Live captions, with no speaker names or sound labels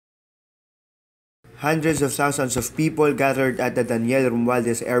Hundreds of thousands of people gathered at the Daniel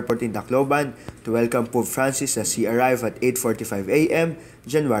Romualdez Airport in Tacloban to welcome Pope Francis as he arrived at 8:45 a.m.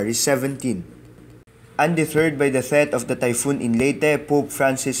 January 17. Undeterred by the threat of the typhoon in Leyte, Pope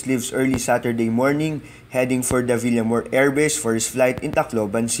Francis leaves early Saturday morning, heading for the Villamor Airbase for his flight in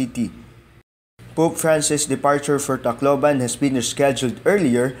Tacloban City. Pope Francis' departure for Tacloban has been rescheduled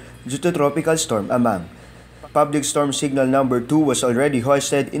earlier due to Tropical Storm Amang. Public Storm Signal Number 2 was already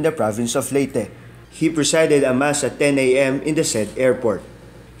hoisted in the province of Leyte. He presided a mass at 10 a.m. in the said airport.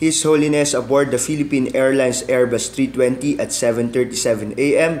 His Holiness aboard the Philippine Airlines Airbus 320 at 7:37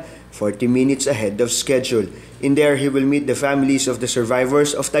 a.m., 40 minutes ahead of schedule. In there, he will meet the families of the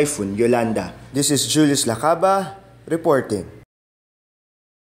survivors of Typhoon Yolanda. This is Julius Lacaba reporting.